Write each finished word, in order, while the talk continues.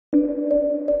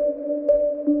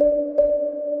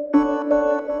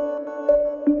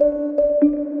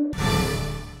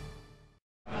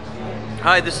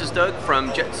Hi, this is Doug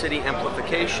from Jet City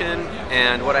Amplification,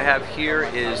 and what I have here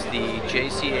is the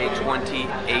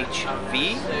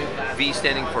JCA20HV, V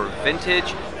standing for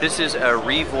vintage. This is a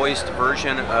revoiced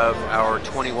version of our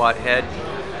 20-watt head.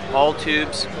 All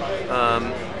tubes.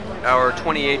 Our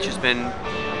 20H has been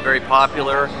very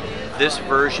popular. This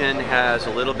version has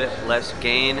a little bit less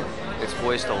gain. It's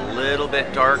voiced a little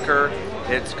bit darker.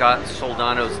 It's got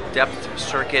Soldano's depth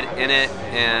circuit in it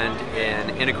and an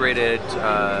integrated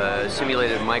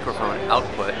simulated microphone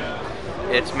output.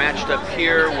 It's matched up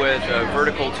here with a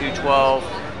vertical 212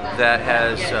 that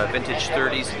has vintage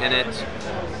 30s in it,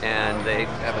 and they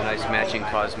have a nice matching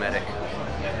cosmetic.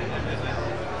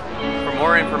 For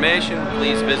more information,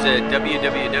 please visit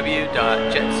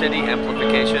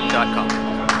www.jetcityamplification.com.